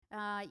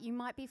You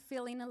might be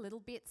feeling a little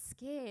bit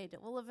scared.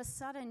 All of a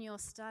sudden, you're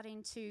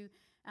starting to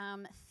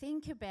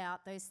think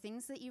about those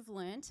things that you've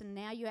learnt, and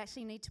now you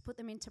actually need to put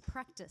them into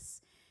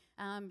practice.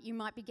 You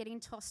might be getting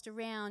tossed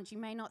around. You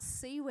may not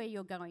see where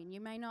you're going.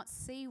 You may not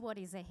see what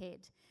is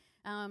ahead.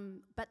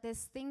 But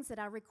there's things that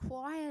are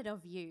required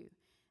of you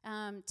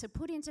to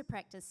put into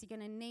practice. You're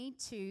going to need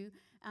to,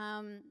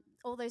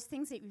 all those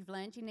things that you've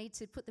learned, you need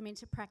to put them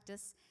into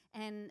practice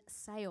and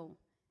sail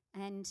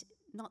and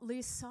not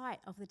lose sight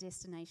of the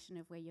destination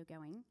of where you're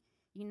going.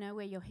 You know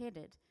where you're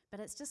headed, but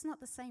it's just not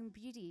the same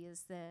beauty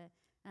as the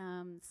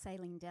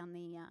sailing down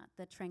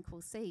the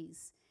tranquil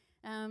seas.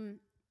 And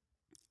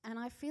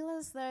I feel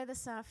as though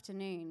this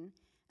afternoon,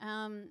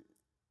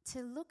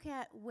 to look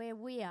at where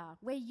we are,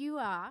 where you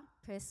are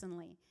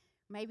personally.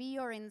 Maybe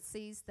you're in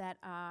seas that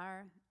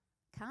are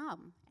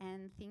calm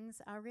and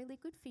things are really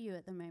good for you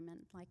at the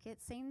moment. Like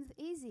it seems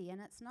easy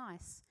and it's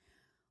nice.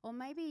 Or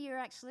maybe you're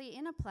actually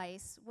in a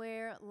place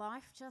where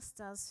life just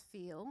does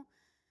feel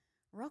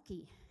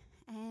rocky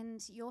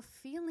and you're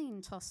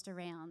feeling tossed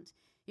around.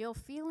 You're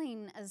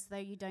feeling as though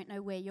you don't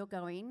know where you're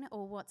going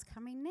or what's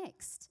coming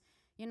next.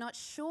 You're not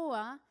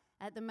sure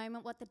at the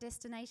moment what the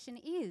destination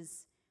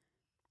is.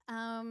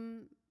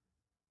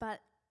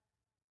 But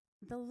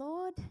the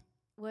Lord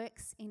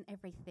works in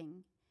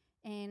everything.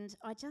 And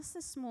I just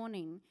this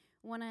morning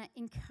want to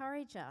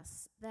encourage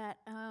us that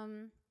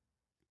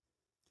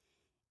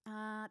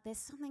there's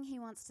something He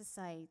wants to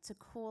say, to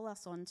call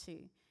us onto.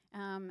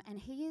 And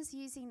He is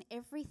using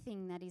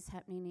everything that is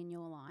happening in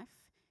your life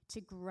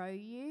to grow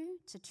you,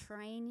 to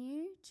train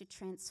you, to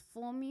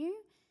transform you,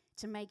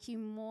 to make you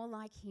more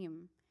like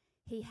Him.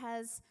 He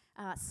has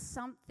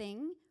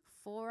something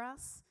for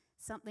us,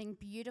 something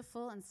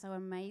beautiful and so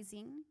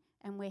amazing,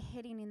 and we're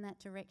heading in that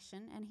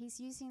direction, and He's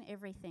using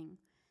everything.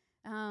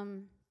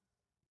 And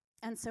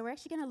so we're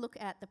actually going to look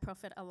at the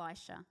prophet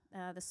Elisha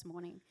this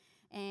morning,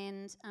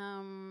 and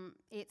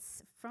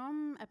it's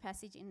from a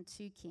passage in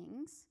 2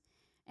 Kings,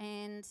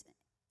 and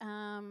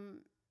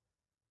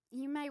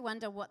you may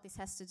wonder what this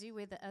has to do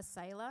with a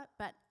sailor,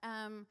 but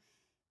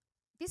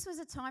this was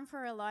a time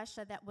for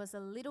Elisha that was a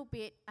little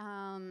bit...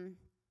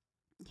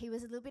 he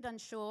was a little bit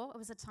unsure. It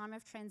was a time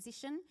of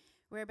transition.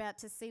 We're about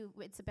to see,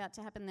 it's about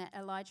to happen that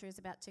Elijah is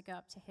about to go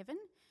up to heaven.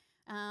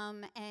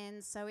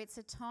 And so it's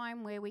a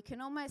time where we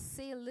can almost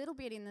see a little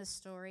bit in the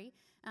story,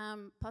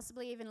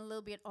 possibly even a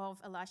little bit of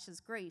Elisha's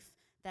grief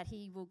that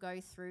he will go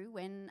through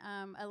when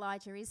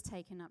Elijah is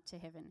taken up to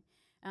heaven.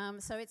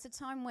 So it's a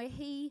time where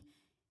he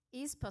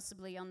is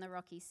possibly on the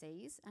rocky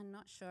seas and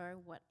not sure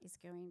what is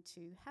going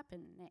to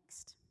happen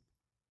next.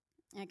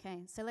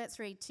 Okay, so let's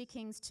read 2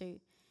 Kings 2.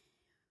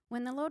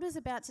 When the Lord was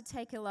about to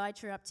take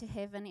Elijah up to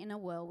heaven in a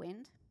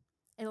whirlwind,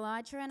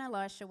 Elijah and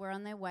Elisha were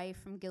on their way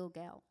from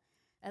Gilgal.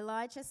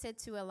 Elijah said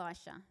to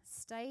Elisha,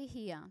 "Stay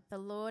here, the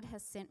Lord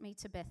has sent me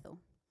to Bethel."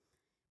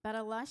 But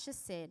Elisha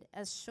said,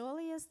 "As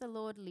surely as the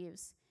Lord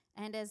lives,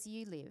 and as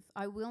you live,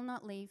 I will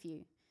not leave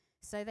you."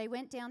 So they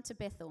went down to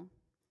Bethel.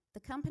 The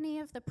company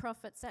of the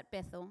prophets at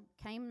Bethel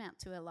came out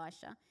to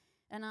Elisha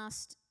and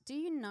asked, "Do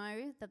you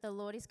know that the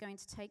Lord is going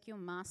to take your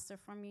master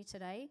from you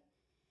today?"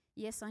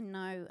 "Yes, I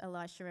know,"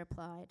 Elisha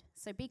replied.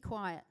 "So be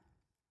quiet."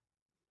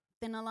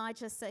 Then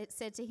Elijah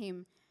said to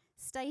him,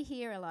 "Stay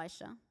here,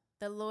 Elisha.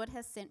 The Lord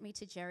has sent me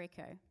to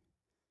Jericho."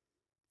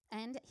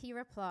 And he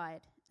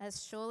replied,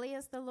 "As surely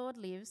as the Lord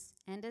lives,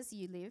 and as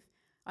you live,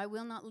 I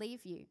will not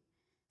leave you."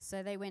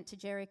 So they went to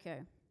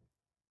Jericho.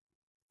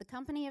 The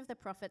company of the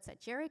prophets at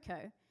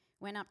Jericho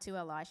went up to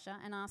Elisha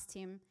and asked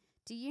him,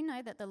 "Do you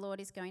know that the Lord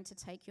is going to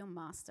take your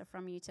master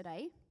from you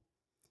today?"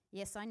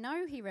 "Yes, I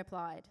know," he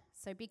replied.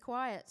 "So be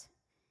quiet."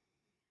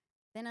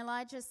 Then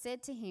Elijah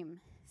said to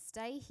him,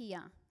 "Stay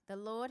here. The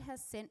Lord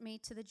has sent me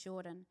to the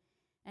Jordan."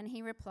 And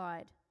he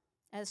replied,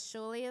 "As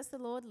surely as the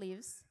Lord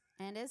lives,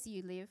 and as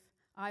you live,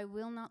 I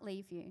will not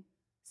leave you."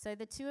 So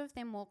the two of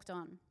them walked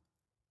on.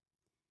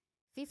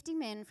 50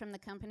 men from the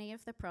company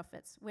of the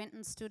prophets went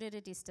and stood at a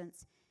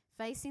distance,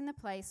 facing the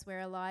place where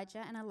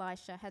Elijah and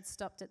Elisha had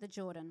stopped at the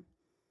Jordan.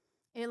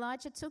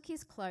 Elijah took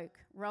his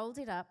cloak, rolled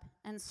it up,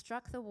 and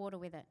struck the water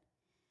with it.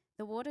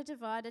 The water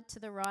divided to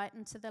the right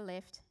and to the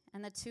left,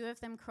 and the two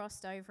of them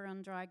crossed over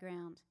on dry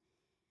ground.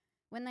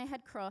 When they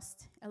had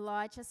crossed,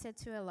 Elijah said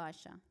to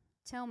Elisha,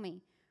 "Tell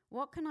me,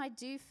 what can I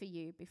do for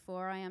you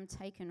before I am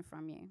taken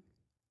from you?"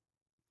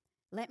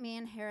 "Let me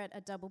inherit a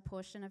double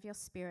portion of your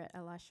spirit,"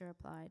 Elisha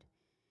replied.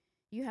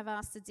 "You have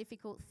asked a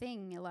difficult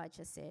thing,"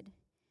 Elijah said.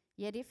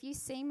 "Yet if you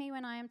see me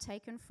when I am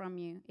taken from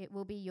you, it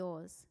will be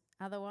yours.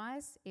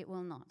 Otherwise, it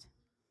will not."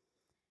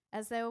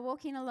 As they were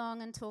walking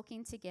along and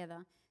talking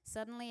together,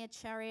 suddenly a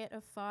chariot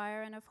of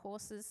fire and of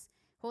horses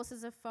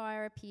of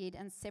fire appeared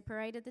and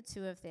separated the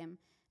two of them,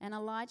 and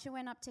Elijah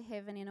went up to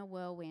heaven in a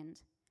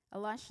whirlwind.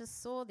 Elisha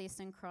saw this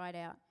and cried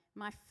out,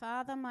 my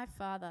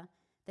father,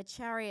 the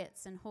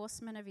chariots and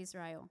horsemen of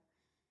Israel."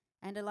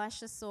 And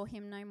Elisha saw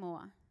him no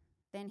more.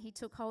 Then he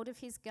took hold of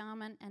his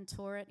garment and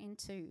tore it in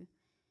two.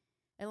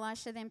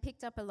 Elisha then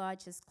picked up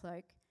Elijah's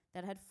cloak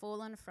that had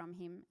fallen from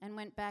him and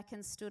went back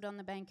and stood on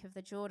the bank of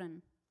the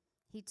Jordan.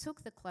 He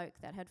took the cloak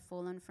that had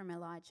fallen from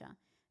Elijah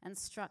and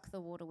struck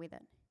the water with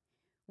it.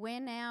 Where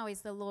now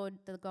is the Lord,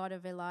 the God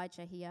of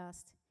Elijah, he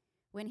asked.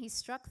 When he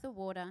struck the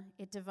water,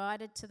 it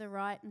divided to the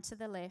right and to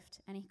the left,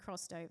 and he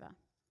crossed over.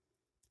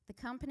 The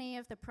company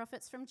of the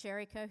prophets from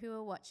Jericho who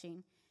were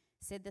watching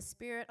said, the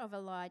spirit of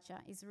Elijah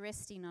is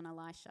resting on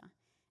Elisha.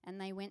 And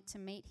they went to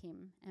meet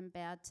him and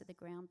bowed to the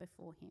ground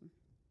before him.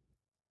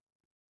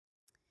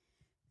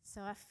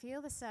 So I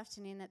feel this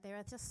afternoon that there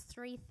are just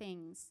three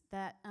things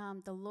that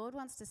the Lord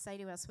wants to say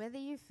to us. Whether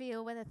you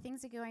feel, whether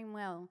things are going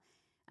well,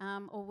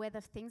 or whether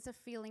things are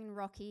feeling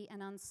rocky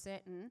and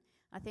uncertain,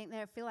 I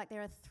feel like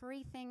there are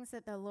three things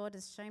that the Lord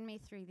has shown me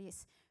through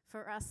this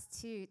for us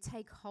to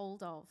take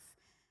hold of.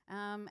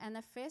 And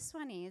the first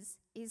one is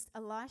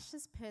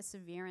Elisha's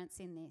perseverance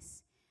in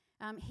this.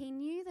 He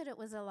knew that it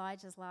was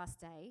Elijah's last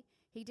day.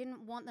 He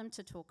didn't want them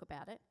to talk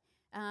about it.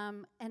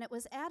 And it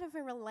was out of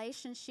a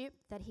relationship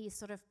that he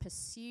sort of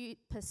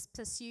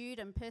pursued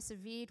and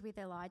persevered with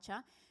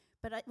Elijah.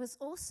 But it was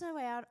also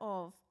out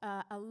of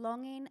a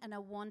longing and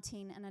a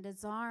wanting and a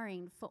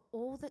desiring for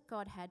all that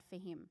God had for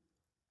him.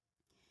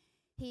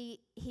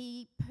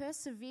 He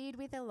persevered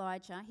with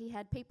Elijah. He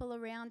had people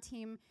around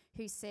him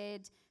who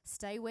said,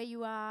 stay where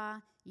you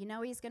are. You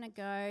know he's going to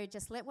go.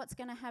 Just let what's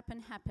going to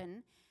happen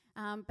happen.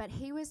 But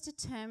he was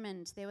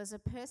determined. There was a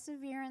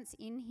perseverance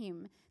in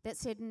him that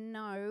said,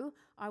 no,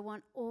 I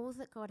want all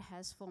that God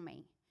has for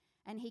me.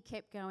 And he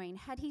kept going.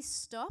 Had he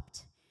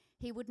stopped,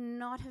 he would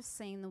not have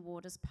seen the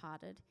waters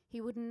parted.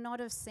 He would not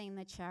have seen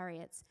the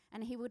chariots.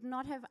 And he would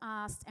not have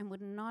asked and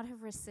would not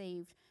have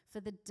received for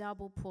the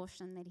double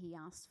portion that he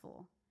asked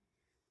for.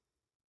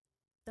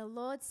 The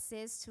Lord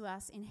says to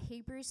us in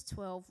Hebrews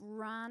 12,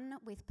 run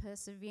with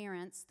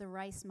perseverance the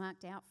race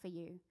marked out for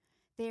you.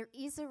 There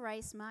is a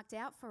race marked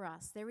out for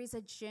us. There is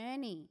a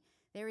journey.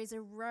 There is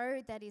a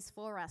road that is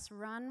for us.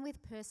 Run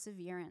with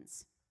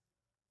perseverance.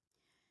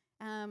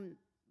 In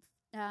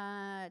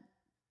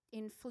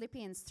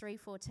Philippians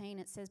 3:14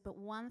 it says, but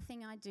one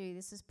thing I do,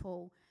 this is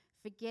Paul,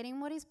 forgetting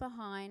what is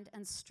behind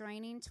and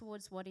straining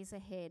towards what is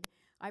ahead,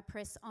 I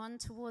press on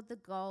toward the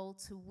goal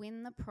to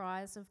win the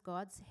prize of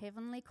God's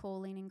heavenly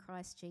calling in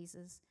Christ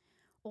Jesus.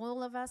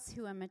 All of us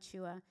who are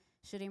mature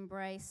should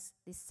embrace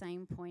this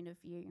same point of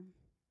view.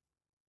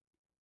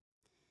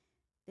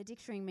 The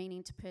dictionary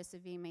meaning to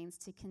persevere means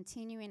to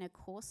continue in a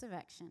course of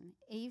action,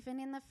 even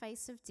in the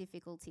face of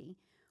difficulty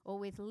or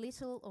with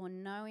little or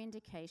no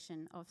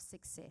indication of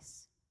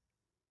success.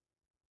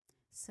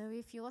 So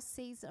if your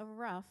seas are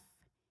rough,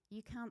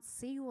 you can't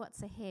see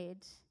what's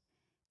ahead,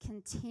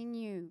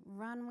 continue,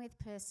 run with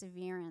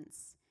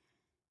perseverance.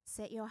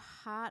 Set your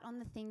heart on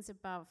the things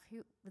above.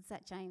 Who was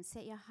that, James?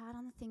 Set your heart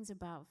on the things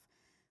above.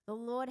 The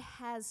Lord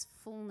has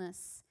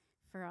fullness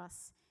for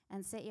us,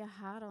 and set your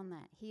heart on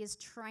that. He is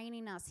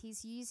training us.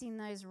 He's using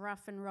those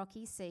rough and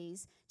rocky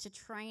seas to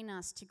train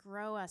us, to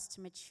grow us,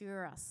 to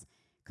mature us,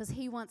 because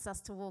he wants us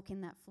to walk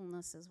in that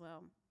fullness as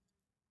well.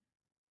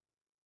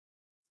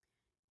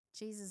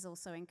 Jesus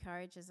also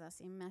encourages us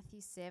in Matthew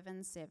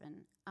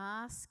 7:7,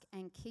 ask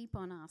and keep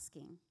on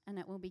asking, and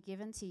it will be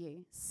given to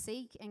you.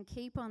 Seek and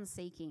keep on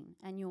seeking,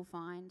 and you'll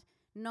find.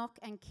 Knock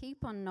and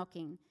keep on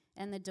knocking,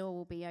 and the door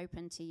will be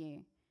open to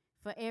you.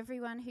 For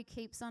everyone who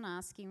keeps on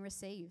asking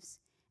receives,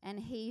 and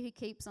he who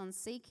keeps on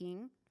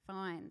seeking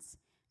finds,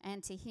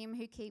 and to him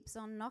who keeps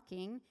on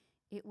knocking,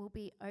 it will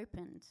be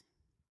opened.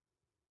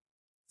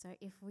 So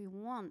if we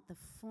want the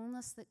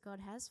fullness that God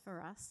has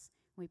for us,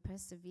 we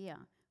persevere.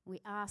 We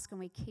ask and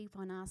we keep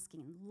on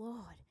asking,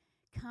 Lord,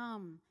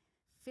 come,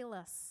 fill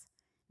us.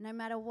 No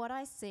matter what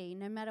I see,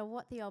 no matter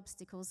what the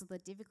obstacles or the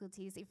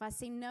difficulties, if I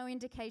see no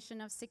indication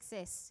of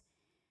success,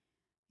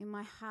 in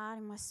my heart,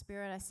 in my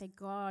spirit, I say,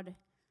 God,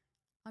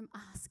 I'm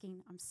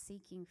asking, I'm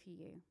seeking for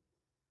you.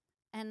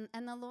 And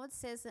the Lord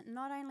says that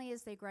not only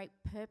is there great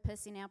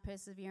purpose in our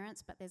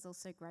perseverance, but there's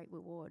also great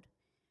reward.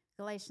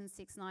 Galatians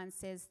 6:9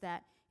 says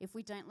that if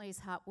we don't lose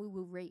heart, we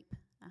will reap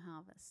a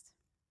harvest.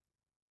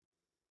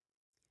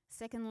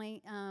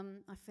 Secondly,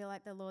 I feel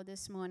like the Lord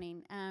this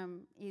morning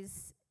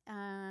is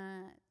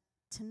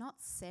to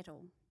not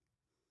settle.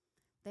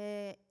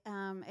 When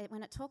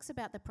it talks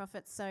about the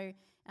prophets, so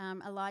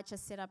Elijah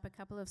set up a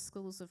couple of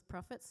schools of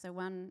prophets. So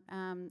one,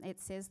 it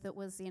says that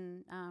was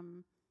in,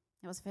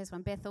 that was the first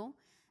one, Bethel.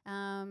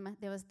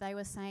 They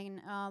were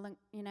saying, oh, look,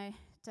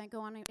 don't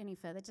go on any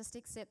further. Just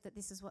accept that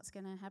this is what's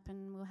going to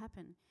happen will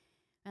happen.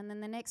 And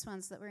then the next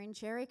ones that were in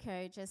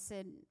Jericho just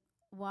said,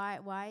 why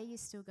are you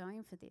still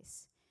going for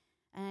this?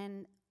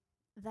 And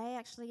they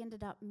actually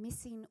ended up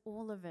missing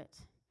all of it.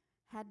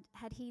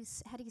 Had he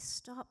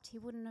stopped, he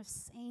wouldn't have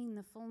seen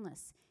the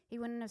fullness. He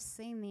wouldn't have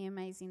seen the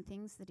amazing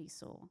things that he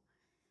saw.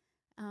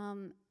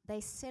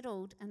 They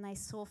settled and they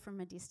saw from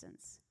a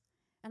distance.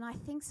 And I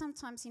think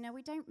sometimes,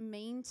 we don't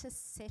mean to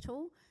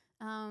settle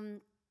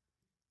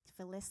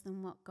for less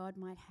than what God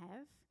might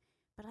have.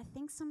 But I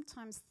think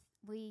sometimes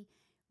we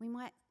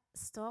might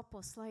stop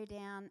or slow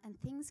down and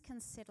things can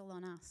settle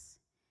on us.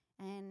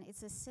 And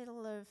it's a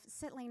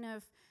settling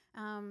of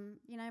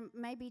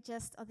maybe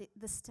just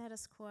the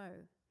status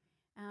quo.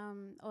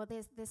 or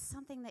there's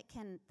something that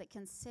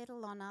can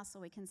settle on us,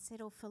 or we can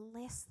settle for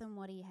less than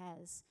what he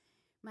has.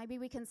 Maybe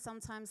we can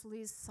sometimes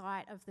lose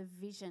sight of the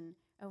vision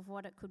of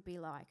what it could be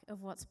like,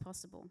 of what's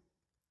possible.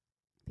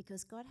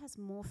 Because God has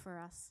more for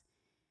us.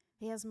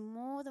 He has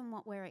more than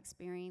what we're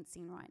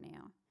experiencing right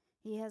now.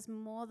 He has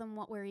more than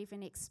what we're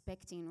even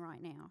expecting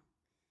right now.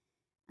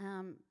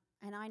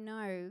 And I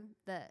know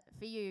that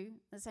for you,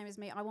 the same as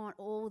me, I want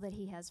all that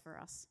he has for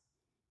us.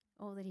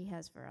 All that he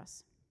has for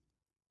us.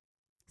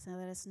 So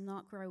let us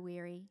not grow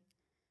weary.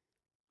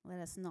 Let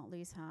us not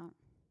lose heart.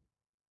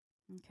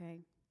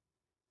 Okay.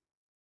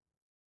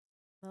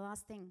 The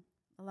last thing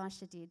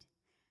Elisha did,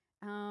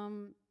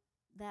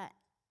 that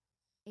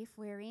if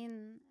we're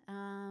in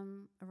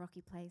a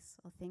rocky place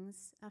or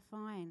things are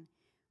fine,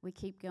 we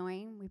keep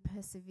going, we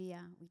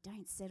persevere, we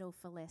don't settle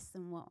for less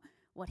than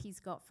what he's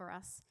got for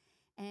us,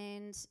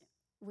 and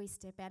we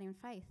step out in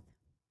faith.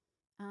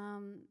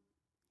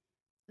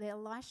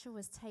 Elijah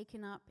was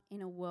taken up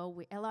in a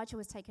whirlwind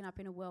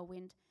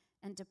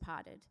and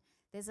departed.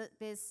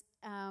 There's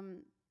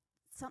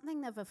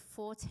something of a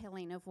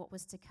foretelling of what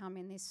was to come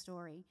in this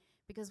story,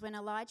 because when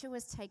Elijah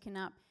was taken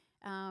up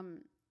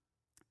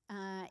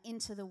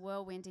into the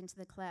whirlwind, into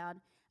the cloud,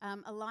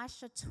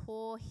 Elisha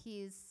tore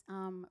his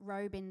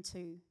robe in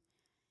two.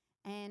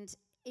 And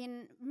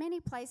in many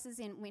places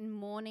in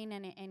mourning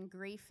and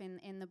grief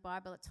in the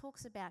Bible, it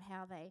talks about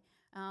how they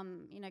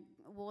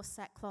wore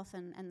sackcloth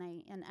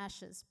and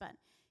ashes. But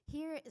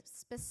here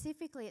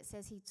specifically it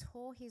says he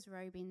tore his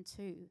robe in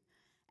two.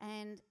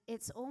 And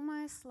it's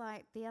almost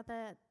like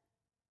the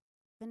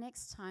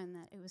next time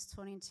that it was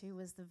torn in two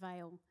was the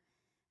veil.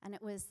 And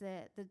it was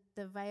the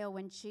veil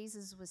when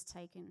Jesus was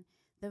taken.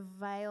 The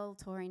veil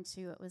tore in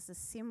two. It was a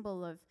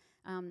symbol of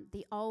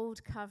the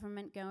old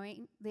covenant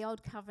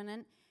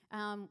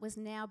was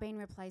now being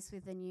replaced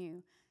with the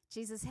new.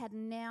 Jesus had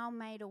now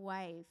made a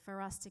way for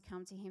us to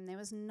come to him. There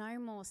was no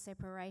more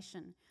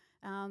separation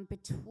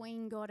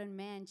between God and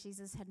man.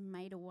 Jesus had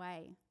made a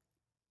way.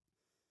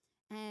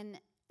 And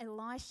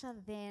Elisha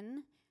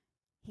then,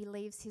 he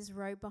leaves his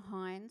robe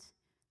behind,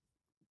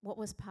 what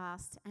was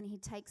past, and he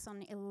takes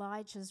on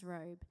Elijah's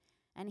robe.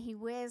 And he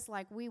wears,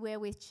 like we wear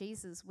with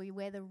Jesus, we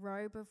wear the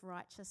robe of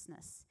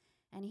righteousness.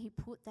 And he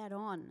put that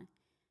on,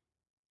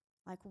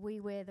 like we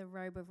wear the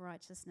robe of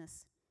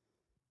righteousness.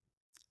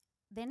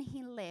 Then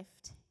he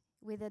left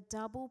with a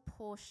double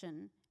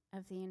portion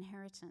of the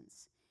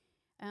inheritance.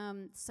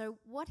 So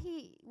what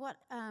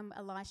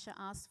Elisha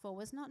asked for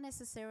was not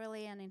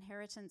necessarily an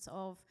inheritance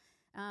of,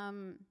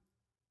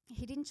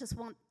 he didn't just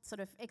want sort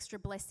of extra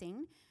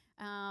blessing.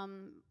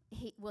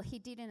 He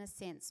did in a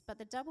sense, but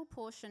the double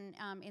portion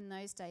in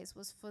those days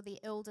was for the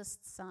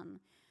eldest son.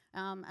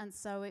 And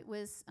so it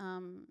was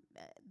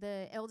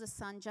the eldest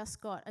son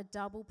just got a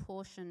double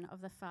portion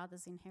of the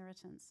father's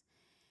inheritance.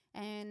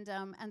 And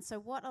so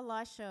what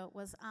Elisha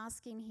was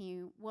asking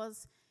here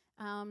was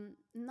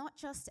not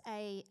just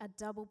a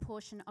double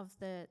portion of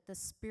the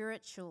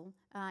spiritual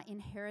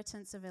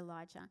inheritance of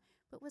Elijah,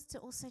 but was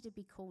also to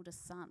be called a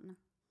son.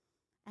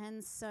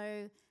 And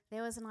so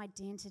there was an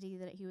identity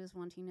that he was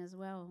wanting as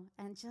well.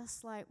 And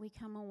just like we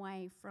come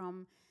away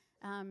from,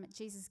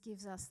 Jesus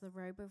gives us the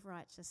robe of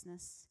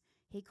righteousness.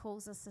 He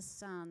calls us a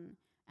son,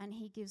 and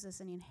he gives us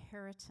an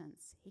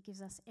inheritance. He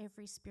gives us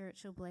every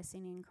spiritual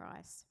blessing in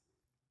Christ.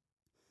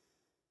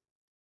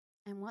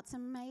 And what's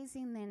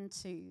amazing then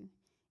too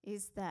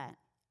is that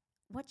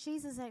what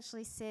Jesus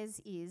actually says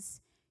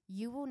is,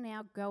 you will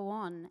now go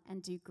on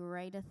and do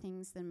greater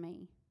things than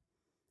me.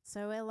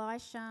 So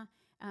Elisha,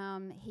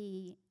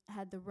 he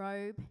had the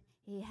robe,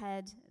 he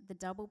had the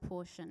double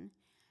portion,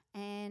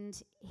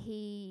 and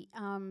he,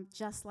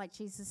 just like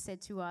Jesus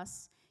said to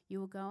us, you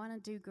will go on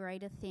and do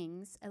greater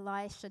things.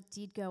 Elisha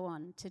did go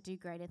on to do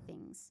greater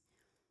things.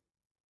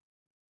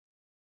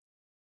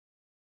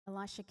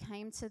 Elisha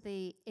came to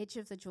the edge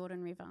of the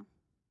Jordan River,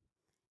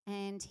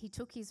 and he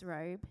took his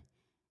robe,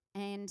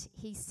 and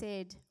he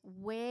said,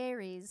 where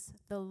is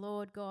the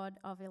Lord God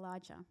of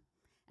Elijah?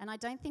 And I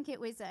don't think it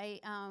was a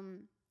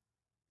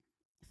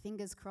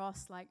fingers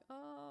crossed, like,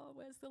 oh,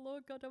 where's the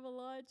Lord God of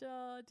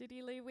Elijah? Did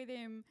he leave with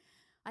him?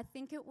 I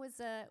think it was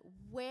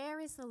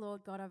where is the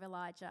Lord God of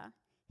Elijah?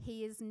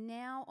 He is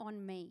now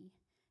on me.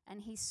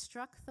 And he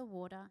struck the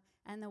water,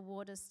 and the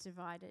waters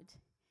divided.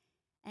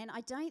 And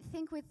I don't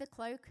think with the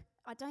cloak,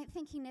 I don't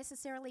think he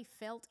necessarily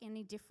felt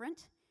any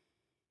different.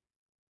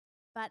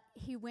 But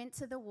he went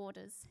to the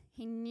waters.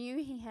 He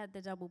knew he had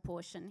the double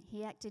portion.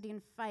 He acted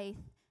in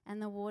faith,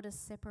 and the waters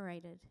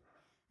separated.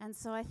 And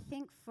so I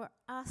think for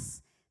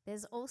us,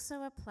 there's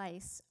also a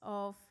place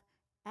of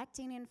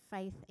acting in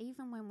faith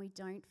even when we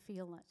don't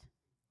feel it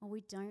or we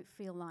don't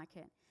feel like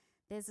it.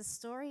 There's a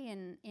story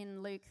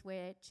in Luke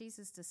where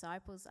Jesus'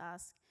 disciples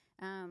ask,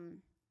 I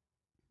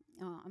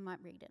might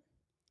read it.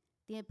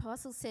 The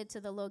apostle said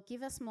to the Lord,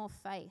 give us more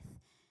faith.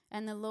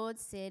 And the Lord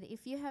said,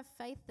 if you have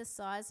faith the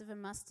size of a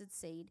mustard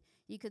seed,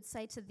 you could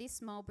say to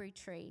this mulberry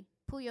tree,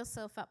 pull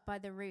yourself up by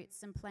the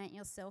roots and plant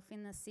yourself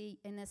in the sea,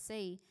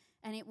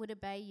 and it would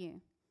obey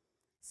you.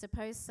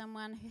 Suppose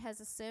someone who has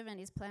a servant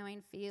is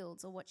plowing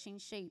fields or watching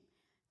sheep.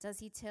 Does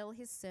he tell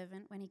his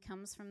servant when he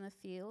comes from the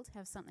field,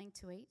 have something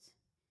to eat?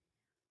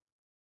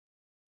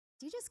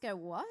 Do you just go,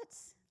 what?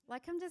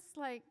 Like, I'm just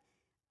like,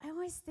 I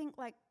always think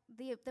like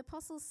the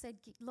apostles said,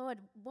 Lord,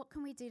 what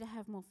can we do to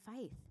have more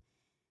faith?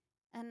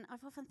 And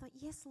I've often thought,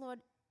 yes, Lord,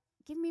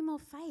 give me more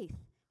faith.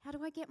 How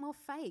do I get more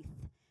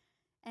faith?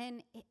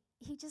 And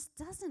he just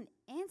doesn't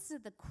answer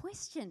the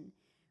question.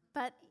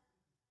 But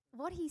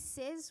what he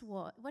says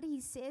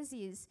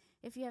is,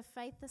 if you have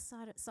faith the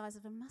size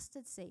of a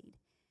mustard seed.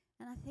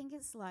 And I think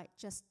it's like,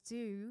 just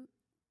do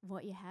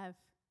what you have.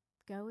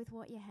 Go with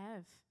what you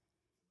have.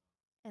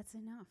 That's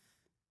enough.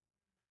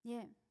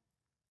 Yeah.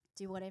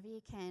 Do whatever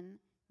you can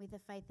with the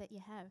faith that you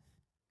have.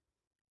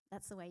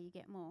 That's the way you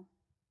get more.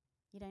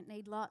 You don't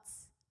need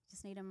lots. You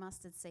just need a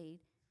mustard seed.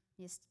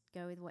 Just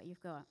go with what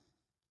you've got.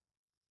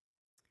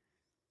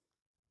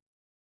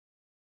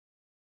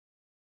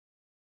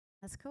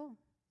 That's cool.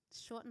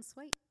 Short and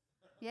sweet.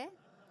 Yeah?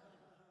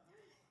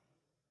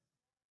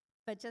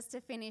 But just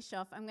to finish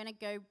off, I'm going to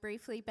go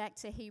briefly back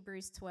to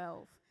Hebrews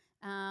 12,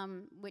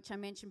 which I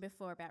mentioned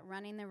before about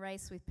running the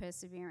race with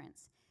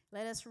perseverance.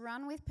 Let us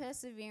run with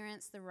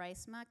perseverance the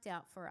race marked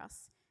out for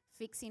us,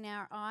 fixing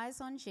our eyes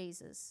on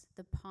Jesus,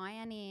 the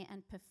pioneer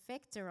and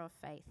perfecter of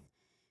faith.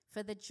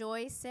 For the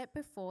joy set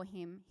before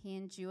him, he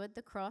endured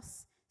the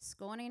cross,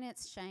 scorning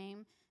its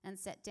shame, and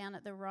sat down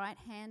at the right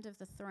hand of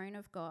the throne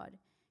of God.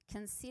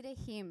 Consider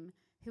him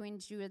who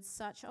endured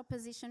such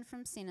opposition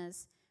from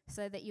sinners,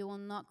 so that you will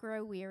not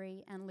grow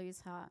weary and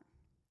lose heart.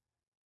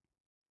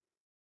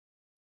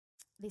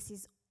 This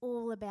is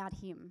all about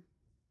him.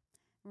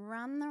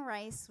 Run the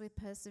race with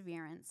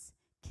perseverance.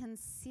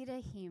 Consider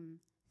him.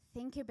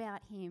 Think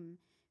about him.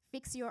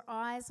 Fix your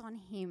eyes on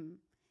him.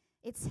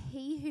 It's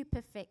he who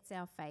perfects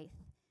our faith.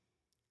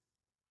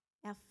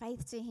 Our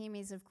faith to him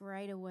is of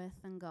greater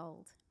worth than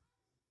gold.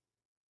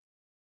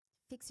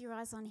 Fix your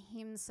eyes on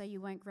him so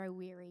you won't grow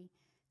weary.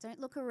 Don't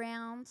look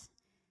around.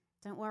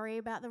 Don't worry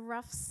about the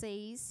rough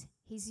seas.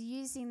 He's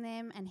using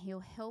them and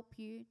he'll help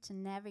you to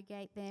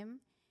navigate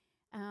them.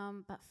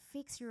 But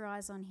fix your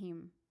eyes on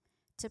him.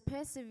 To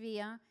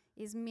persevere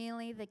is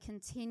merely the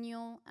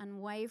continual,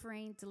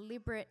 unwavering,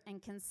 deliberate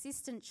and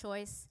consistent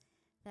choice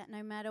that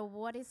no matter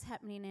what is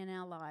happening in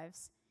our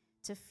lives,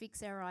 to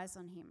fix our eyes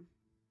on him.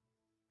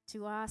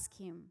 To ask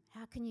him,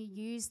 how can you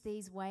use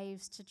these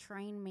waves to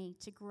train me,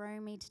 to grow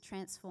me, to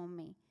transform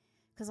me?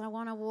 Because I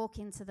want to walk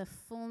into the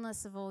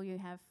fullness of all you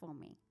have for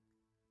me.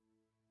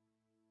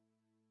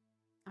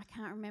 I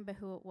can't remember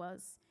who it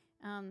was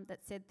that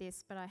said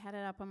this, but I had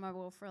it up on my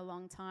wall for a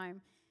long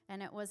time.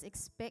 And it was,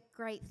 expect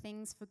great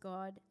things for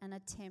God and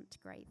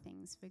attempt great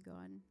things for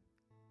God.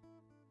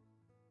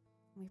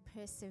 We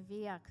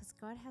persevere because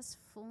God has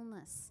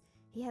fullness.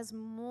 He has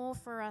more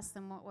for us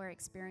than what we're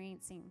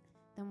experiencing,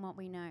 than what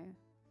we know.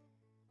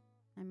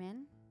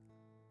 Amen?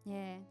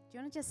 Yeah. Do you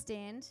want to just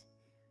stand?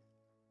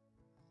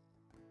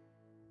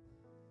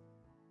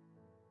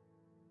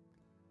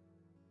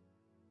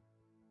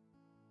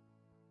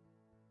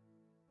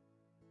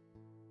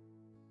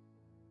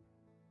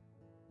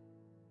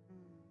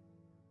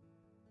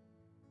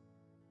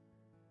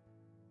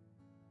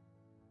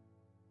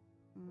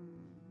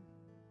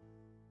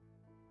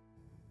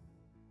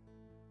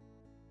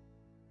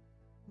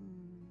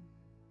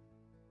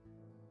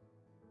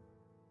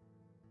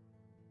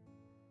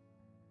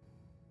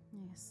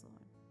 Yes, Lord.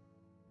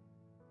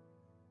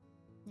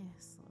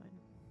 Yes,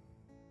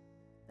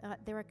 Lord.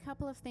 There are a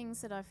couple of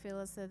things that I feel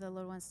as though the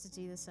Lord wants to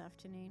do this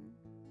afternoon.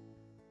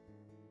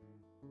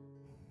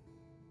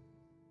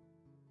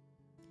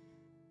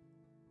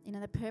 You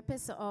know, the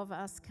purpose of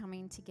us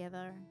coming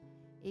together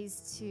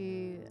is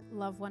to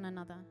love one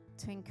another,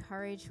 to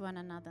encourage one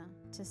another,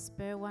 to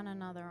spur one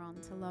another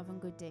on to love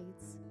and good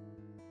deeds.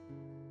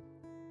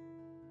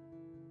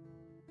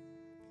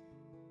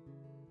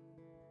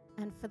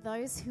 And for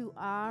those who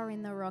are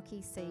in the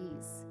rocky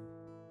seas,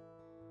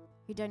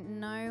 who don't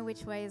know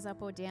which way is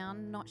up or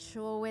down, not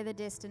sure where the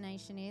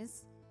destination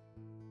is,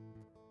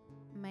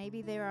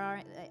 maybe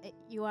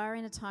you are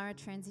in a time of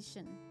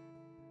transition.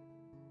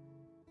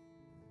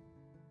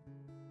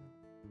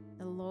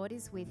 The Lord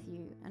is with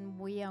you and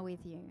we are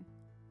with you.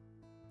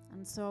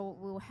 And so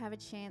we'll have a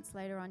chance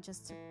later on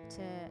just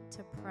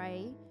to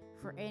pray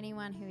for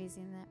anyone who is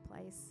in that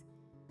place,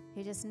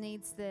 who just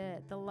needs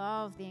the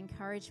love, the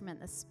encouragement,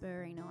 the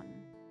spurring on.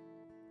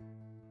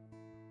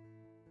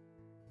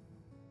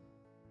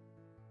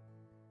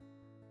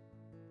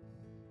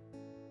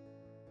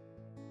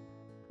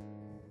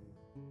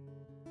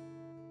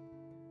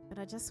 But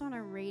I just want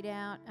to read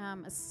out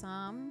a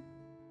psalm.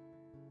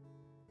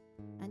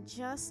 And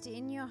just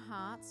in your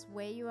hearts,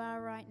 where you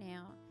are right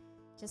now,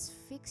 just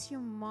fix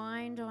your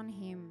mind on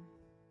him.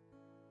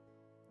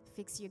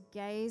 Fix your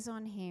gaze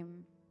on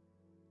him.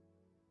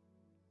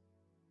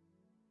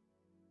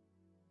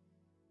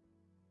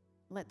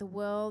 Let the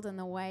world and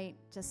the weight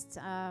just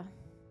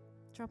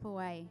drop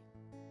away.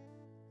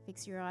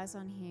 Fix your eyes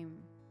on him.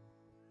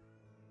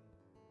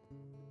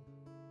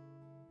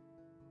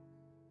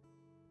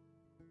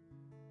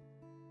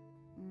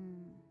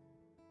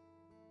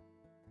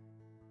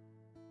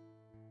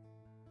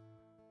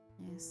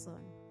 Yes,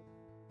 Lord.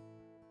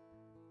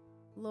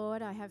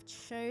 Lord, I have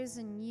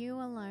chosen you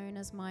alone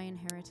as my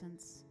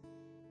inheritance.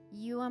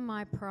 You are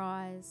my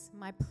prize,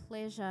 my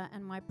pleasure,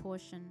 and my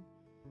portion.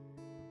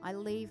 I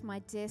leave my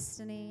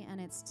destiny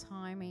and its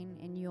timing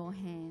in your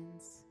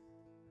hands.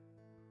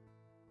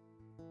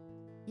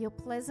 Your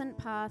pleasant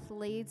path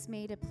leads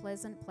me to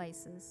pleasant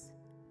places,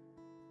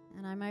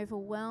 and I'm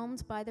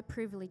overwhelmed by the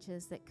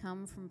privileges that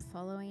come from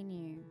following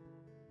you,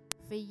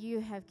 for you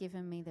have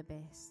given me the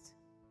best.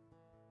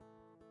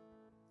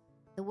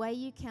 The way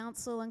you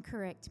counsel and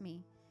correct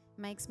me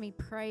makes me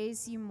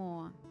praise you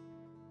more,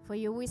 for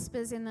your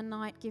whispers in the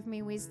night give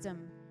me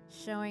wisdom,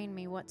 showing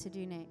me what to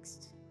do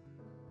next.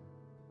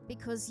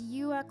 Because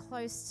you are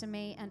close to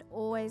me and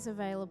always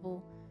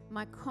available,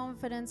 my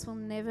confidence will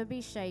never be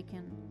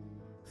shaken,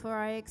 for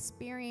I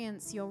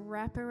experience your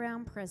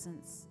wraparound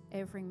presence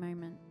every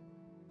moment.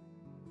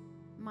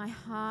 My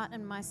heart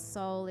and my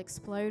soul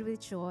explode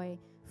with joy,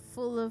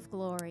 full of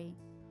glory.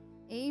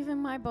 Even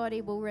my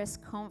body will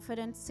rest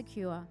confident,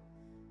 secure,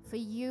 for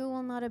you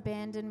will not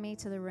abandon me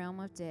to the realm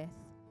of death,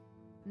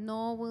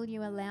 nor will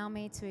you allow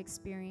me to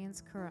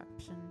experience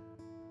corruption.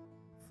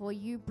 For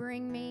you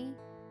bring me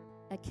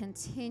a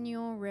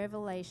continual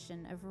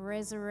revelation of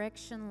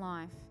resurrection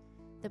life,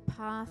 the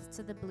path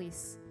to the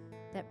bliss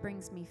that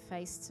brings me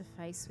face to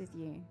face with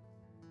you.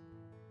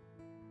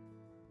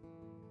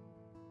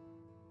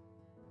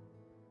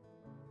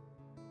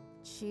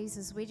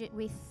 Jesus,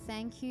 we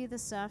thank you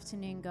this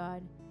afternoon,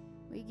 God.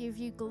 We give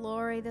you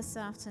glory this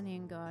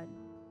afternoon, God,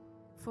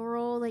 for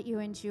all that you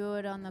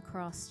endured on the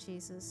cross,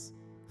 Jesus,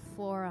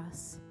 for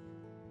us,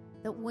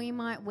 that we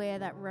might wear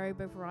that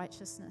robe of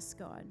righteousness,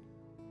 God,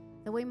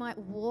 that we might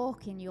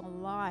walk in your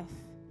life.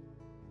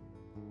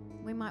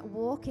 We might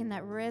walk in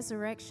that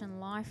resurrection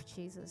life,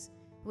 Jesus.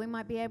 We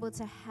might be able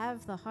to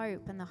have the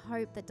hope, and the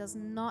hope that does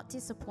not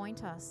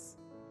disappoint us.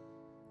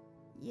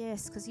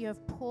 Yes, because you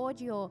have poured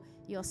your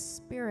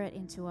spirit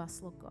into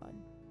us, Lord God.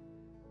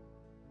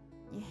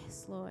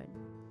 Yes, Lord.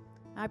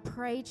 I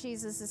pray,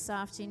 Jesus, this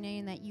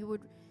afternoon that you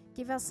would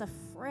give us a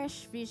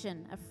fresh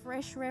vision, a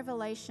fresh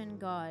revelation,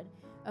 God,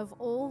 of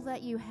all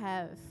that you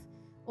have,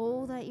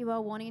 all that you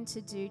are wanting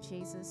to do,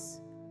 Jesus.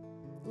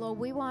 Lord,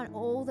 we want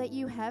all that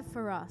you have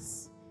for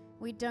us.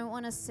 We don't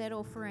want to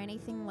settle for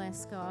anything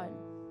less, God.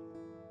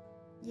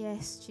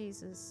 Yes,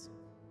 Jesus.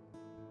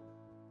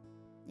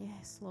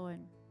 Yes, Lord.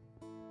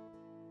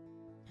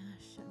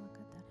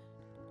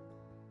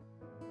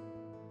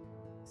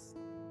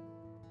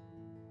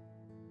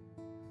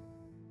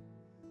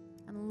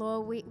 And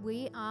Lord,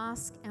 we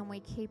ask and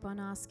we keep on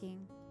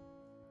asking.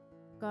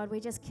 God, we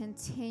just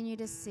continue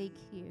to seek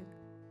you.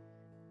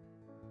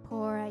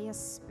 Pour out your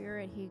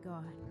spirit here,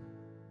 God.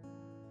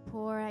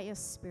 Pour out your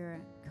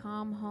spirit.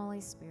 Come, Holy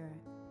Spirit.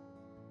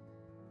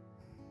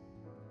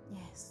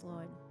 Yes,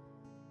 Lord.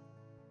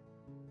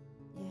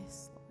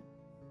 Yes, Lord.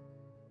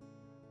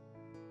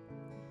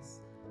 Yes,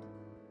 Lord.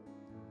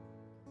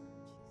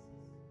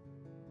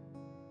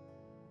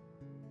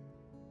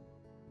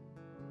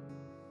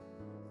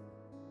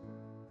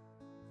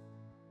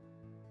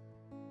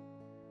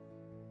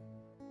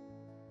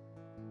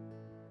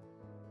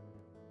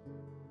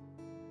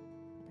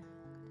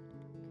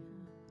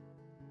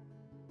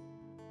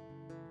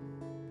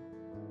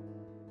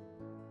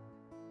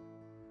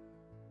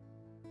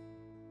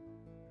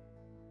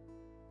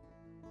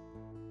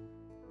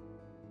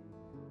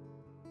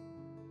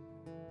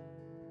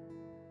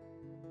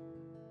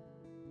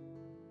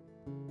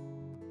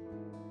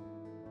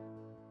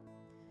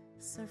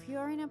 So if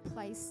you're in a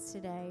place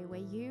today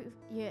where you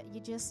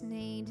just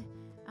need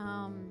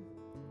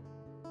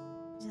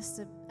just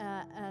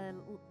a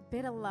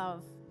bit of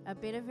love, a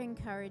bit of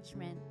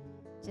encouragement,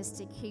 just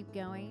to keep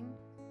going,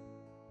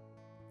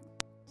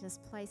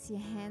 just place your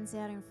hands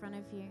out in front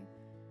of you.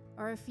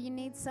 Or if you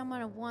need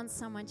someone or want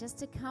someone just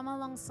to come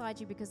alongside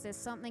you because there's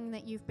something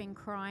that you've been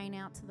crying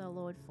out to the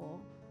Lord for.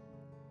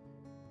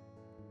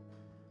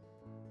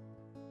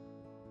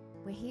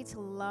 We're here to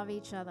love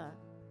each other.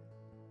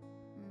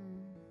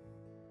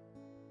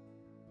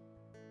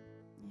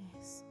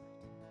 Yes.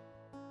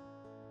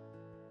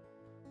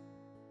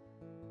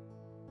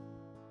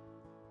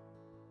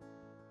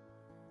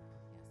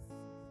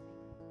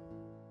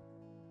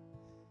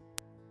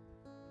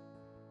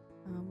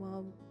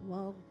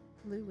 While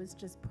Lou was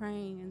just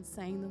praying and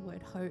saying the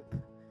word hope,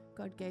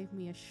 God gave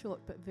me a short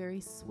but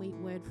very sweet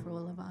word for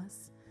all of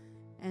us.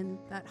 And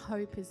that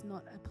hope is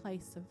not a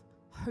place of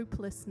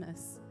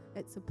hopelessness.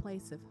 It's a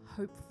place of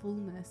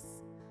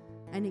hopefulness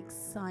and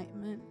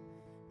excitement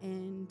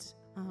and,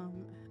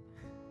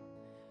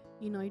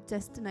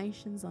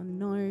 destinations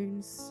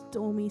unknown,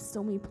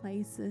 stormy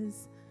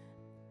places.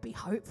 Be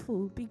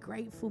hopeful, be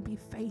grateful, be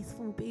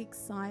faithful, be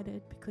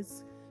excited,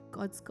 because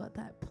God's got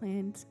that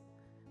planned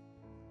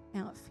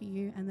out for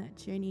you, and that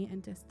journey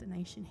and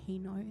destination He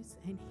knows,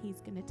 and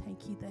He's going to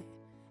take you there.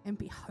 And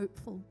be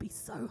hopeful, be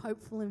so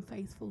hopeful and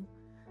faithful.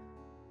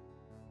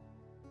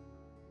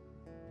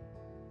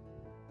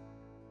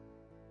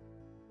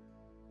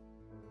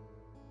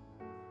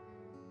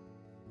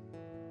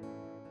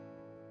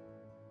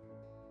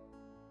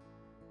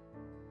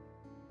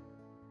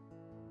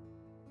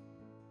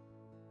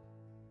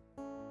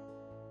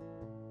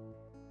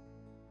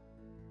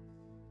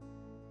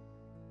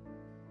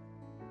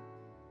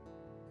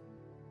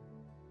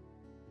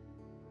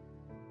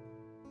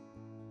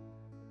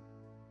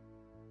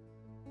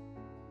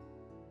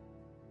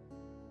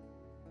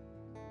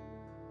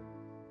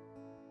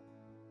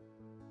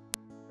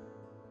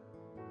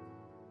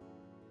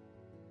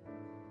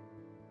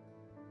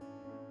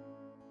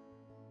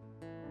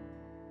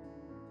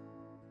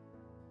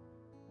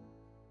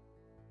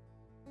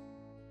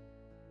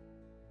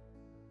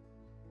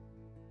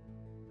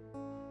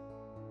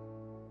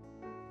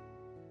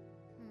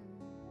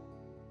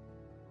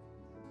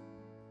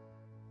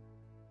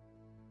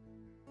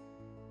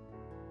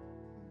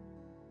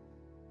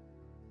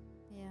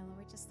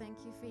 Just thank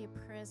you for your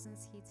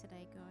presence here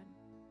today, God.